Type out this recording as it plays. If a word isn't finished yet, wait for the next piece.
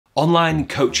Online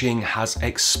coaching has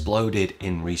exploded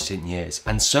in recent years,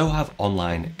 and so have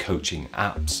online coaching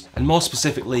apps. And more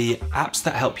specifically, apps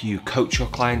that help you coach your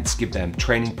clients, give them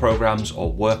training programs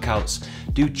or workouts,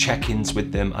 do check-ins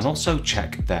with them, and also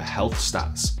check their health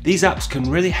stats. These apps can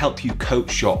really help you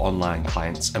coach your online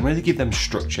clients and really give them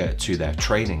structure to their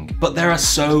training. But there are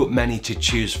so many to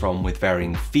choose from with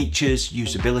varying features,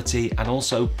 usability, and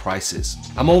also prices.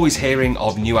 I'm always hearing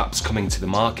of new apps coming to the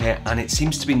market, and it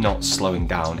seems to be not slowing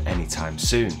down anytime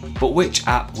soon. But which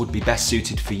app would be best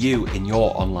suited for you in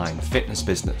your online fitness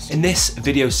business? In this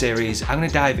video series, I'm going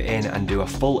to dive in and do a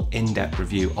full in-depth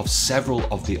review of several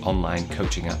of the online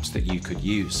coaching apps that you could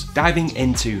use. Diving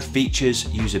into features,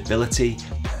 usability,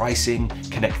 pricing,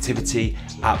 connectivity,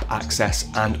 app access,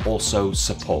 and also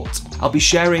support. I'll be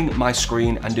sharing my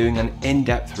screen and doing an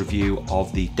in-depth review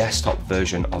of the desktop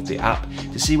version of the app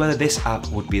to see whether this app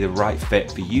would be the right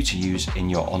fit for you to use in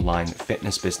your online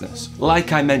fitness business.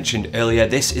 Like I mentioned earlier,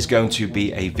 this is going to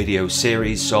be a video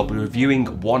series, so I'll be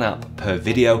reviewing one app per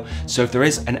video. So if there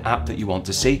is an app that you want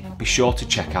to see, be sure to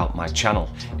check out my channel.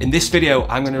 In this video,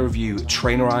 I'm going to review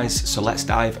Trainerize, so let's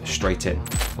dive straight in.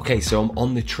 Okay, so I'm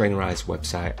on the Trainerize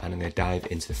website and I'm going to dive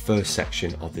into the first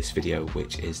section of this video,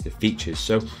 which is the features.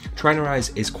 So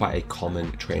Trainerize is quite a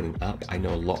common training app. I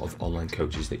know a lot of online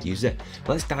coaches that use it.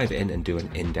 But let's dive in and do an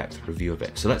in-depth review of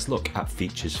it. So let's look at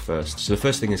features first. So the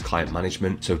first thing is client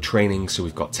management. So training, so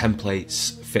we've got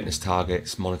templates, fitness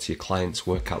targets, monitor your clients,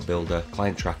 workout builder,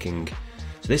 client tracking.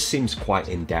 So this seems quite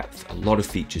in-depth, a lot of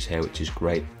features here, which is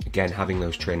great. Again, having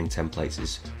those training templates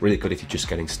is really good if you're just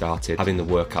getting started. Having the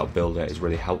workout builder is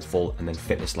really helpful, and then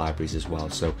fitness libraries as well.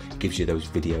 So it gives you those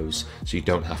videos so you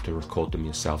don't have to record them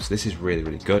yourself. So this is really,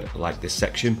 really good. I like this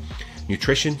section.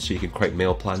 Nutrition, so you can create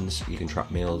meal plans, you can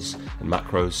track meals and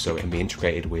macros, so it can be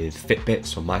integrated with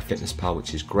Fitbits or MyFitnessPal,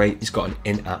 which is great. It's got an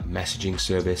in-app messaging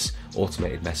service,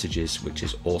 automated messages, which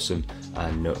is awesome,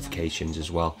 and notifications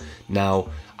as well. Now,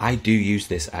 I do use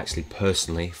this actually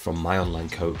personally from my online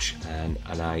coach, and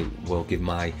I will give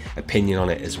my opinion on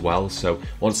it as well. So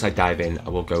once I dive in, I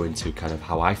will go into kind of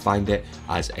how I find it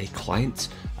as a client.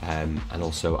 And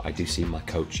also I do see my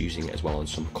coach using it as well on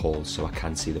some calls, so I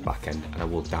can see the back end, and I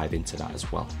will dive into that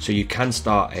as well. So you can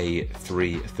start a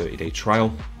free 30-day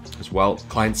trial as well.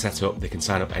 Client setup, they can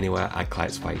sign up anywhere, add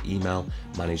clients via email,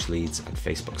 manage leads, and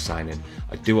Facebook sign-in.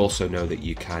 I do also know that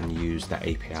you can use that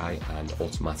API and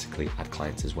automatically add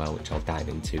clients as well, which I'll dive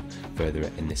into further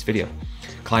in this video.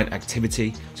 Client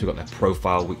activity, so we've got their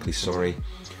profile, weekly summary,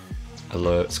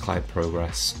 alerts, client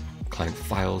progress, client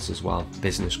files as well,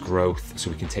 business growth,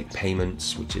 so we can take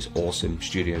payments, which is awesome,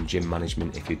 studio and gym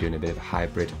management if you're doing a bit of a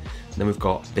hybrid, and then we've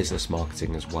got business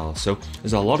marketing as well. So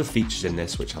there's a lot of features in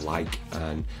this which I like,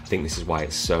 and I think this is why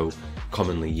it's so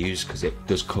commonly used, because it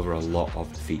does cover a lot of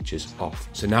features off.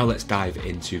 So now let's dive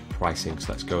into pricing.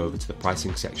 So let's go over to the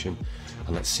pricing section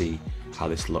and let's see how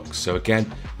this looks. So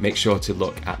again, make sure to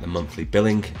look at the monthly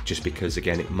billing, just because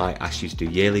again it might ask you to do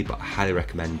yearly, but I highly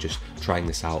recommend just trying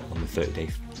this out on the 30-day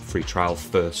free trial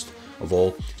first of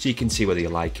all, so you can see whether you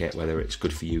like it, whether it's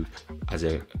good for you as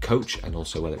a coach, and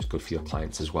also whether it's good for your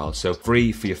clients as well. So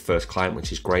free for your first client,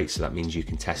 which is great, so that means you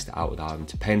can test it out without having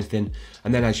to pay anything.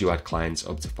 And then as you add clients,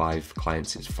 up to 5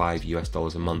 clients, it's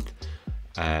 $5 a month.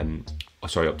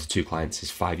 Up to 2 clients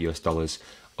is $5.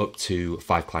 Up to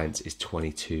 5 clients is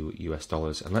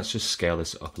 $22. And let's just scale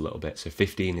this up a little bit. So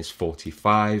 15 is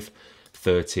 45,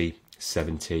 30,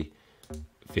 70,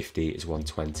 50 is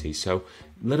 120. So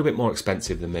a little bit more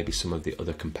expensive than maybe some of the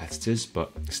other competitors,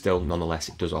 but still nonetheless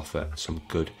it does offer some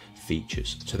good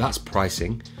features. So that's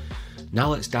pricing. Now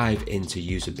let's dive into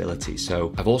usability.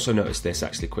 So I've also noticed this,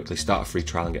 actually quickly start a free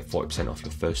trial and get 40% off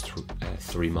your first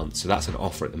 3 months. So that's an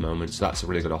offer at the moment. So that's a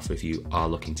really good offer if you are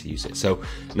looking to use it. So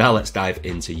now let's dive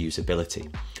into usability.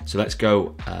 So let's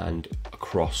go and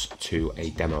across to a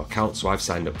demo account. So I've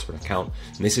signed up to an account,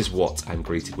 and this is what I'm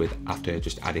greeted with after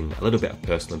just adding a little bit of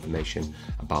personal information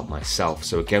about myself.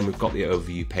 So again, we've got the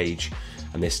overview page,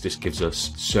 and this just gives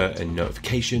us certain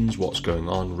notifications, what's going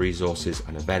on, resources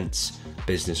and events,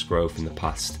 business growth in the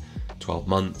past 12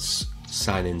 months,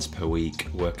 sign-ins per week,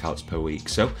 workouts per week.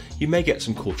 So you may get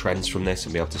some cool trends from this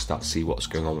and be able to start to see what's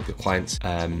going on with your clients.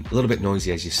 A little bit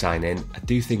noisy as you sign in. I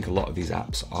do think a lot of these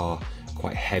apps are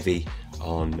quite heavy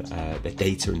on the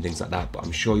data and things like that, but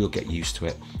I'm sure you'll get used to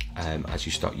it as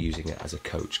you start using it as a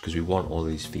coach, because we want all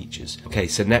these features. Okay,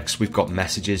 so next we've got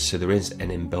messages. So there is an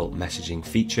inbuilt messaging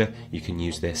feature. You can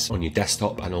use this on your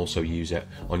desktop and also use it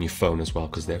on your phone as well,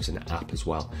 because there's an app as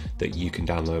well that you can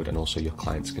download and also your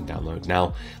clients can download.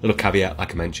 Now, little caveat,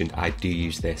 like I mentioned, I do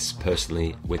use this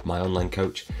personally with my online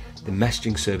coach. The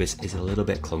messaging service is a little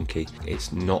bit clunky.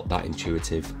 It's not that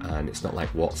intuitive, and it's not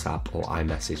like WhatsApp or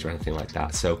iMessage or anything like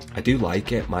that. So I do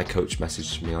like it. My coach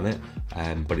messaged me on it,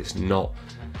 but it's not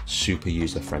super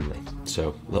user friendly.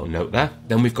 So a little note there.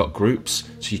 Then we've got groups.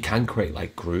 So you can create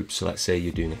like groups. So let's say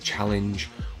you're doing a challenge,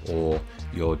 or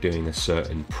you're doing a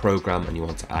certain program and you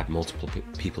want to add multiple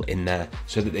people in there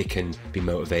so that they can be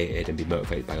motivated and be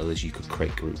motivated by others. You could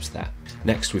create groups there.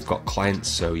 Next, we've got clients.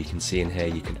 So you can see in here,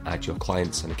 you can add your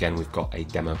clients. And again, we've got a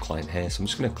demo client here. So I'm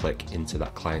just going to click into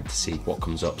that client to see what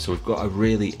comes up. So we've got a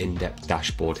really in-depth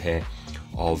dashboard here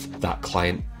of that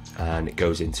client, and it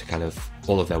goes into kind of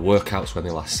all of their workouts when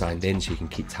they last signed in, so you can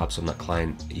keep tabs on that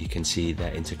client. You can see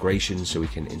their integrations, so we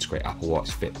can integrate Apple Watch,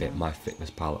 Fitbit,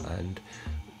 MyFitnessPal, and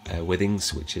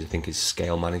Withings, which I think is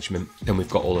scale management. Then we've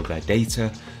got all of their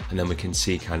data, and then we can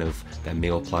see kind of their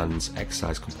meal plans,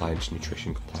 exercise compliance,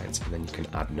 nutrition compliance, and then you can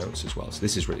add notes as well. So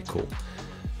this is really cool.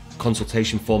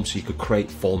 Consultation forms, so you could create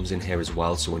forms in here as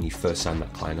well. So when you first sign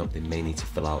that client up, they may need to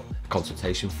fill out a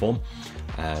consultation form.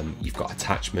 You've got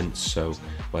attachments, so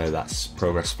whether that's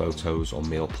progress photos or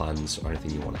meal plans or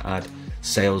anything you want to add.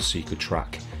 Sales, so you could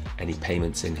track any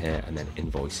payments in here, and then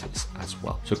invoices as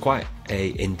well. So quite a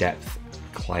in-depth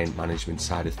client management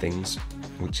side of things,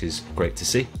 which is great to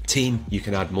see. Team, you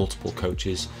can add multiple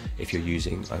coaches if you're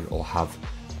using or have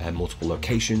multiple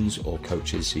locations or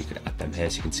coaches, so you can add them here.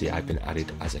 So you can see I've been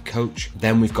added as a coach.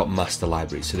 Then we've got master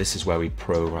library. So this is where we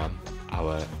program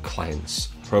our clients'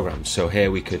 programs. So here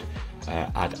we could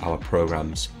add our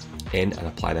programs in and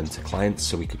apply them to clients.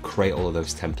 So we could create all of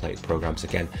those template programs.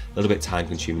 Again, a little bit time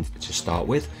consuming to start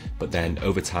with, but then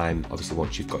over time, obviously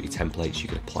once you've got your templates, you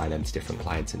can apply them to different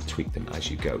clients and tweak them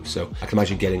as you go. So I can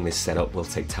imagine getting this set up will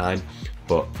take time,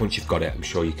 but once you've got it, I'm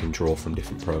sure you can draw from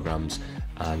different programs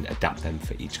and adapt them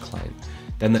for each client.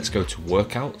 Then let's go to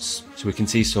workouts. So we can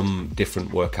see some different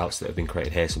workouts that have been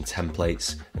created here, some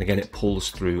templates. And again, it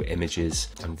pulls through images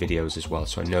and videos as well.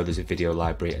 So I know there's a video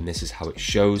library, and this is how it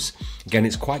shows. Again,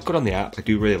 it's quite good on the app. I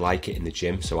do really like it in the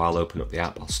gym. So I'll open up the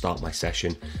app, I'll start my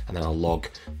session, and then I'll log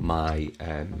my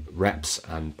reps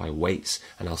and my weights,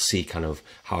 and I'll see kind of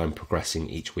how I'm progressing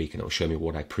each week, and it'll show me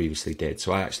what I previously did.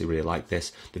 So I actually really like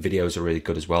this. The videos are really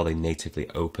good as well. They natively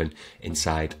open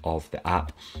inside of the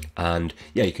app. And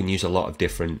yeah, you can use a lot of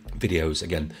different videos.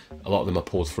 Again, a lot of them are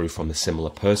pulled through from a similar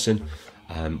person,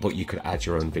 but you could add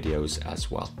your own videos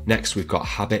as well. Next, we've got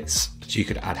habits. So you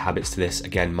could add habits to this.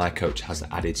 Again, my coach has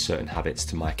added certain habits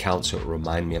to my account, so it'll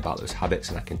remind me about those habits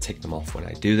and I can tick them off when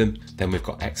I do them. Then we've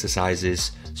got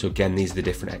exercises. So again, these are the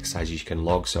different exercises you can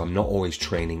log. So I'm not always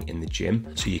training in the gym,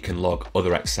 so you can log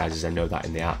other exercises. I know that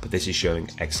in the app, but this is showing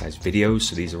exercise videos.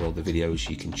 So these are all the videos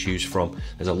you can choose from.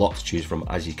 There's a lot to choose from.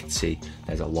 As you can see,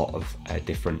 there's a lot of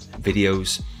different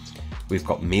videos. We've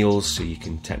got meals, so you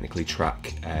can technically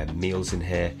track meals in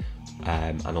here,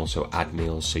 and also add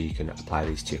meals, so you can apply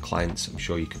these to your clients. I'm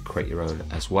sure you could create your own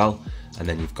as well. And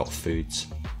then you've got foods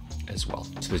as well.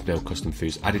 So there's no custom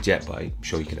foods added yet, but I'm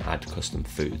sure you can add custom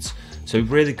foods. So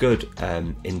really good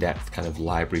in-depth kind of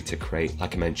library to create.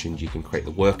 Like I mentioned, you can create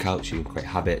the workouts, you can create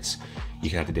habits, you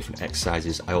can add the different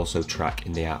exercises. I also track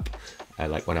in the app,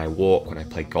 like when I walk, when I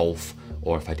play golf,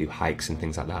 or if I do hikes and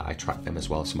things like that, I track them as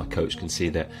well. So my coach can see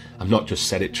that I'm not just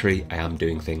sedentary, I am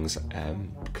doing things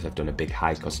because I've done a big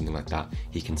hike or something like that.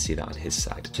 He can see that on his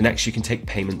side. So next, you can take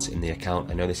payments in the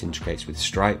account. I know this integrates with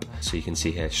Stripe. So you can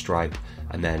see here Stripe,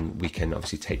 and then we can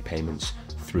obviously take payments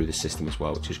through the system as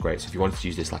well, which is great. So if you wanted to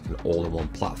use this like an all-in-one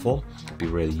platform, it'd be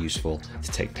really useful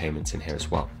to take payments in here as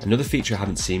well. Another feature I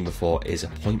haven't seen before is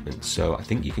appointments. So I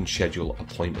think you can schedule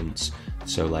appointments,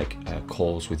 so like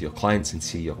calls with your clients, and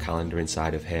see your calendar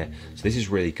inside of here. So this is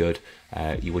really good.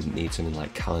 You wouldn't need something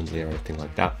like Calendly or anything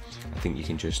like that. I think you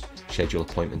can just schedule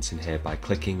appointments in here by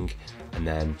clicking, and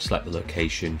then select the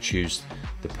location, choose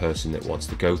the person that wants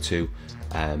to go to,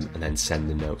 and then send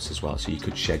the notes as well. So you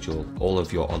could schedule all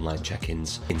of your online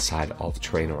check-ins inside of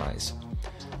Trainerize.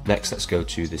 Next, let's go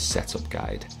to the setup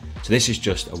guide. So this is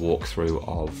just a walkthrough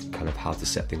of kind of how to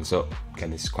set things up.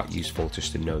 Again, this is quite useful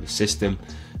just to know the system.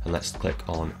 And let's click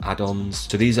on add-ons.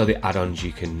 So these are the add-ons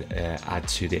you can add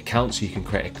to the account. So you can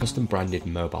create a custom branded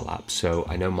mobile app. So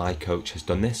I know my coach has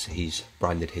done this. He's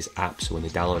branded his app. So when they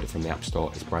download it from the App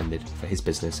Store, it's branded for his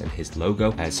business and his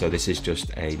logo. So this is just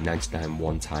a $99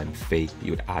 one-time fee that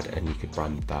you would add, and you could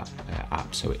brand that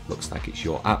app so it looks like it's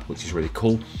your app, which is really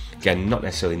cool. Again, not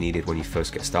necessarily needed when you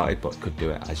first get started, but could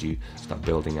do it as you start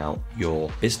building out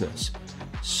your business.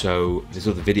 So there's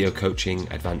other video coaching,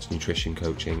 advanced nutrition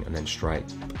coaching, and then Stripe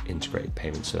integrated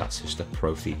payments. So that's just a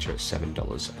pro feature at $7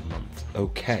 a month.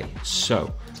 Okay,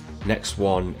 so Next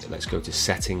one, let's go to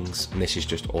settings, and this is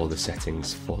just all the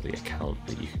settings for the account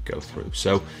that you could go through.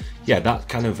 So yeah, that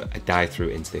kind of a dive through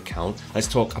into the account. Let's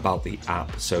talk about the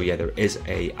app. So yeah, there is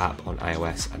a app on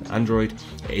iOS and Android.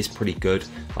 It is pretty good.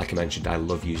 Like I mentioned, I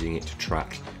love using it to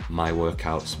track my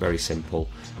workouts, very simple.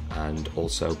 And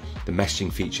also the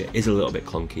messaging feature is a little bit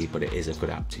clunky, but it is a good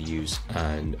app to use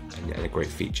and a great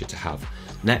feature to have.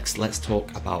 Next, let's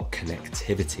talk about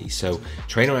connectivity. So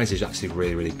Trainerize is actually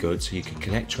really good. So you can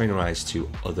connect Trainerize to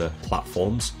other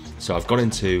platforms. So I've gone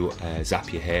into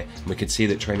Zapier here, and we can see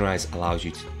that Trainerize allows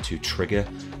you to trigger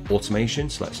automation.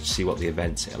 So let's see what the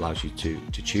events it allows you to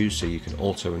choose. So you can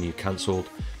auto renew cancelled,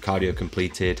 cardio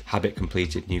completed, habit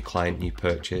completed, new client, new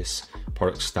purchase,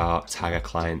 product start, tag a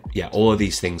client. Yeah, all of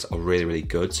these things are really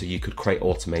good. So you could create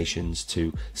automations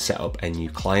to set up a new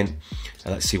client.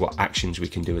 And let's see what actions we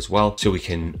can do as well. So we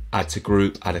can add to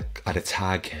group, add a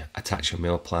tag, attach a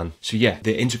meal plan. So yeah,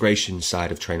 the integration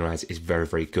side of Trainerize is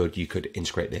very good. You could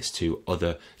integrate this to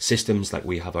other systems, like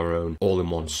we have our own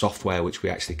all-in-one software, which we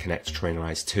actually connect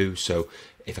Trainerize to. So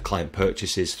if a client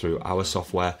purchases through our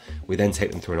software, we then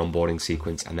take them through an onboarding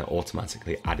sequence and they're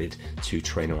automatically added to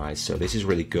Trainerize. So this is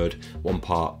really good. One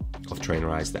part of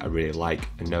Trainerize that I really like,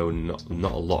 I know not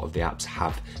a lot of the apps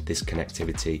have this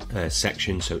connectivity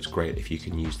section, so it's great if you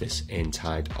can use this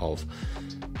inside of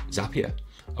Zapier.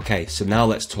 Okay, so now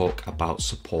let's talk about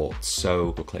support.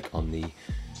 So we'll click on the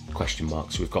question mark.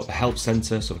 So we've got the help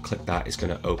center. So if I click that, it's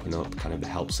going to open up kind of the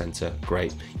help center.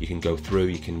 Great. You can go through,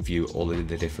 you can view all of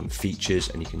the different features,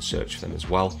 and you can search for them as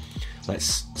well.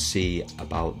 Let's see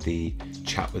about the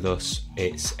chat with us.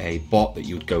 It's a bot that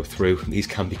you would go through. These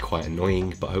can be quite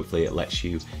annoying, but hopefully it lets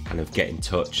you kind of get in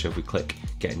touch. So if we click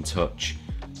get in touch,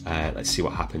 let's see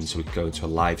what happens. So we can go into a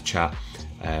live chat.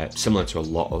 Similar to a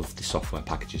lot of the software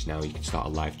packages now, you can start a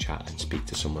live chat and speak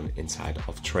to someone inside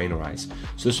of Trainerize.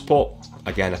 So the support,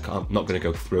 again, I'm not going to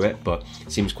go through it, but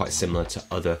it seems quite similar to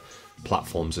other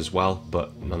platforms as well,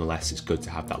 but nonetheless it's good to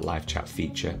have that live chat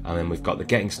feature. And then we've got the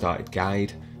getting started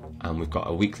guide, and we've got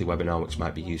a weekly webinar which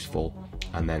might be useful,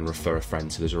 and then refer a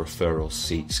friend. So there's a referral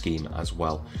scheme as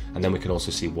well. And then we can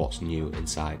also see what's new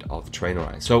inside of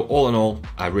Trainerize. So all in all,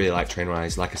 I really like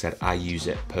Trainerize. Like I said, I use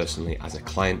it personally as a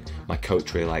client. My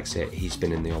coach really likes it. He's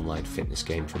been in the online fitness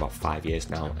game for about 5 years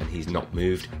now, and he's not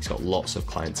moved. He's got lots of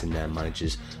clients in there,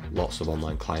 manages lots of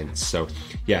online clients. So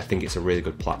yeah, I think it's a really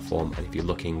good platform. And if you're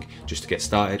looking just to get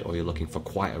started, or you're looking for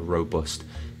quite a robust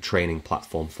training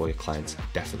platform for your clients,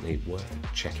 definitely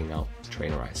worth checking out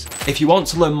Trainerize. If you want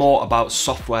to learn more about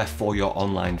software for your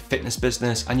online fitness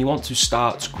business, and you want to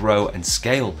start, grow and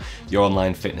scale your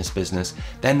online fitness business,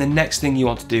 then the next thing you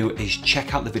want to do is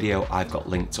check out the video I've got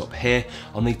linked up here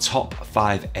on the top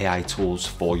 5 AI tools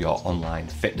for your online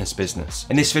fitness business.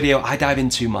 In this video, I dive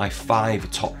into my 5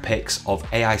 top picks of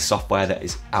AI software that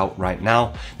is out right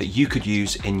now that you could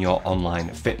use in your online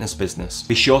fitness business.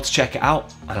 Be sure to check it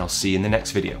out, and I'll see you in the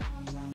next video.